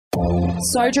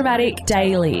So Dramatic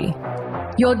Daily.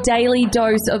 Your daily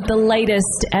dose of the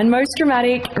latest and most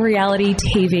dramatic reality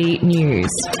TV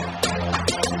news.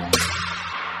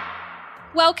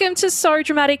 Welcome to So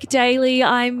Dramatic Daily.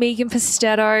 I'm Megan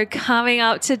Pistetto. Coming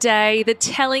up today, the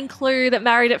telling clue that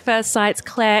Married at First Sight's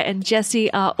Claire and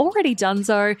Jessie are already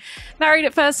donezo. Married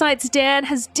at First Sight's Dan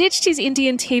has ditched his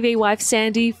Indian TV wife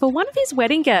Sandy for one of his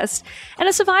wedding guests. And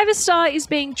a Survivor star is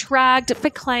being dragged for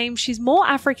claims she's more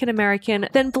African American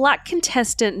than black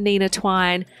contestant Nina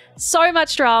Twine. So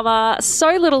much drama,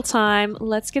 so little time.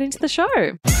 Let's get into the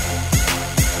show.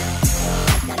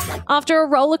 After a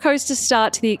rollercoaster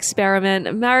start to the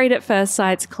experiment, Married at First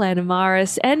Sight's Claire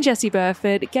Namaris and Jessie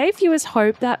Burford gave viewers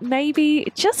hope that maybe,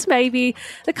 just maybe,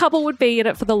 the couple would be in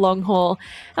it for the long haul.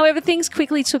 However, things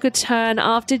quickly took a turn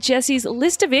after Jessie's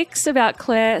list of icks about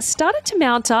Claire started to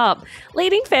mount up,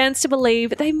 leading fans to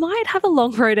believe they might have a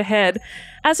long road ahead.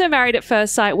 As her Married at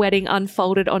First Sight wedding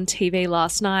unfolded on TV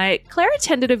last night, Claire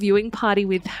attended a viewing party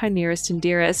with her nearest and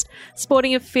dearest.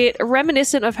 Sporting a fit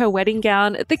reminiscent of her wedding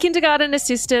gown, the kindergarten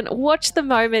assistant watched the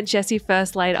moment Jessie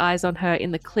first laid eyes on her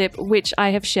in the clip, which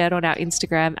I have shared on our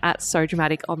Instagram at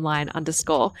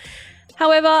 @SoDramaticOnline_.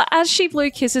 However, as she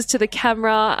blew kisses to the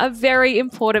camera, a very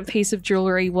important piece of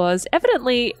jewellery was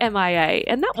evidently MIA,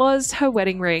 and that was her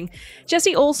wedding ring.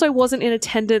 Jessie also wasn't in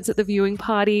attendance at the viewing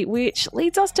party, which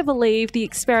leads us to believe the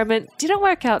experiment didn't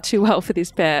work out too well for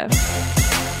this pair.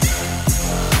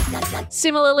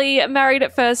 Similarly, Married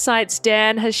at First Sight's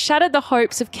Dan has shattered the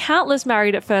hopes of countless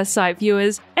Married at First Sight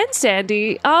viewers and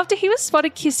Sandy after he was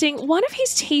spotted kissing one of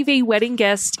his TV wedding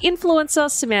guests, influencer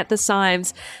Samantha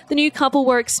Symes. The new couple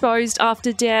were exposed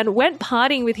after Dan went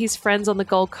partying with his friends on the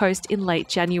Gold Coast in late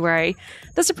January.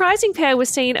 The surprising pair was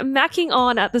seen macking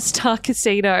on at the Star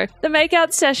Casino. The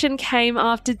makeout session came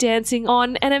after dancing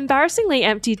on an embarrassingly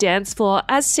empty dance floor,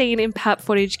 as seen in pap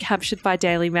footage captured by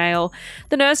Daily Mail.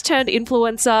 The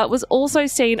nurse-turned-influencer was also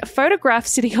seen photographed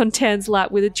sitting on Dan's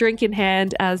lap with a drink in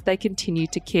hand as they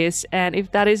continued to kiss, and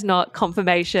if that is not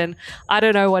confirmation, I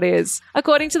don't know what is.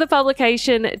 According to the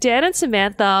publication, Dan and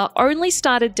Samantha only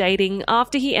started dating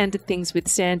after he ended things with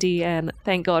Sandy, and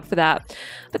thank God for that.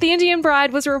 But the Indian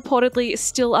bride was reportedly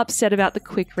still upset about the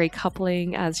quick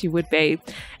recoupling, as you would be.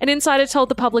 An insider told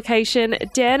the publication,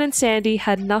 Dan and Sandy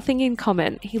had nothing in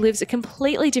common. He lives a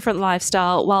completely different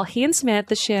lifestyle, while he and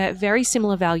Samantha share very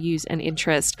similar values and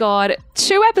interests. God,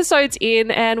 2 episodes in,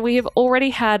 and we have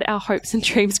already had our hopes and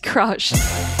dreams crushed.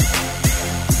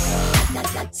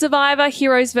 Survivor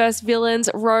Heroes vs. Villains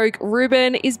rogue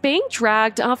Ruben is being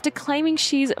dragged after claiming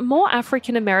she's more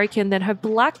African American than her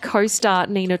black co-star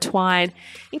Nina Twine.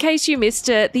 In case you missed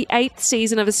it, the 8th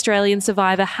season of Australian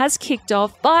Survivor has kicked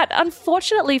off, but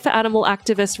unfortunately for animal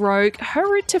activist Rogue, her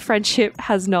route to friendship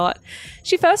has not.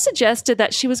 She first suggested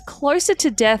that she was closer to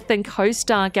death than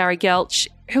co-star Gary Gelch,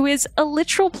 who is a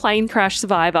literal plane crash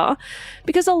survivor,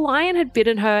 because a lion had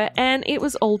bitten her and it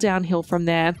was all downhill from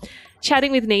there.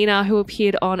 Chatting with Nina, who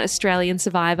appeared on Australian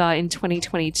Survivor in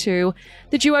 2022,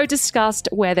 the duo discussed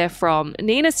where they're from.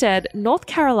 Nina said, North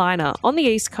Carolina, on the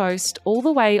East Coast, all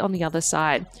the way on the other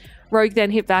side. Rogue then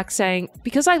hit back saying,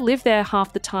 because I live there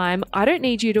half the time, I don't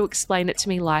need you to explain it to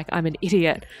me like I'm an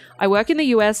idiot. I work in the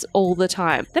US all the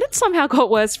time. Then it somehow got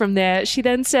worse from there. She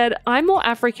then said, I'm more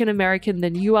African American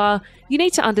than you are. You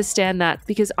need to understand that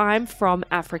because I'm from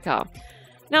Africa.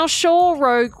 Now, sure,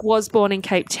 Rogue was born in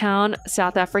Cape Town,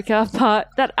 South Africa, but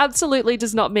that absolutely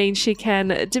does not mean she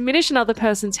can diminish another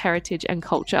person's heritage and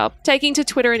culture. Taking to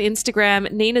Twitter and Instagram,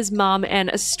 Nina's mum and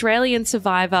Australian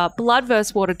Survivor Blood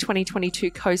vs. Water 2022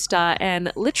 co-star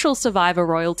and literal Survivor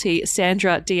royalty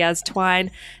Sandra Diaz Twine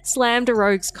slammed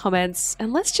Rogue's comments,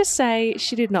 and let's just say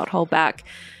she did not hold back.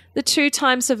 The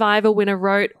 2-time Survivor winner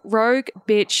wrote, Rogue,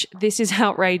 bitch, this is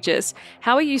outrageous.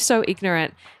 How are you so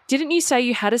ignorant? Didn't you say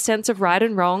you had a sense of right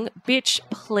and wrong? Bitch,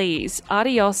 please.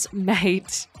 Adios,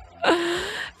 mate.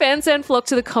 Fans then flocked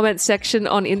to the comments section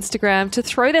on Instagram to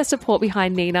throw their support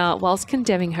behind Nina whilst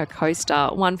condemning her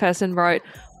co-star. One person wrote,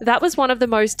 that was one of the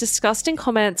most disgusting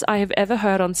comments I have ever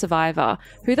heard on Survivor.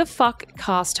 Who the fuck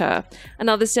cast her?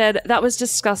 Another said, that was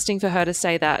disgusting for her to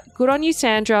say that. Good on you,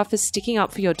 Sandra, for sticking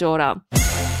up for your daughter.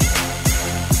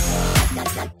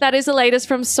 That is the latest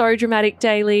from So Dramatic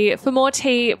Daily. For more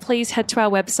tea, please head to our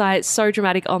website,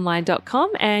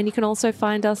 SoDramaticOnline.com, and you can also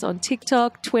find us on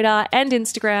TikTok, Twitter, and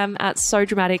Instagram at So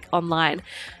Dramatic Online.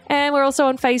 And we're also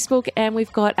on Facebook, and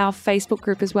we've got our Facebook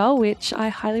group as well, which I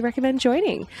highly recommend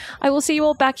joining. I will see you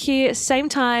all back here, same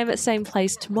time, same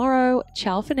place tomorrow.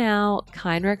 Ciao for now.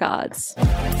 Kind regards.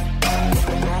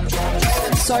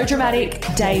 So Dramatic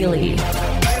Daily.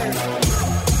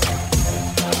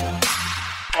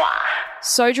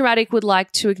 So Dramatic would like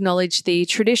to acknowledge the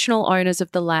traditional owners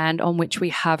of the land on which we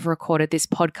have recorded this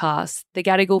podcast, the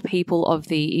Gadigal people of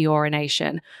the Eora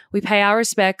Nation. We pay our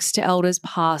respects to elders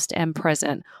past and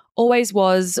present. Always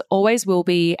was, always will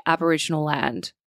be Aboriginal land.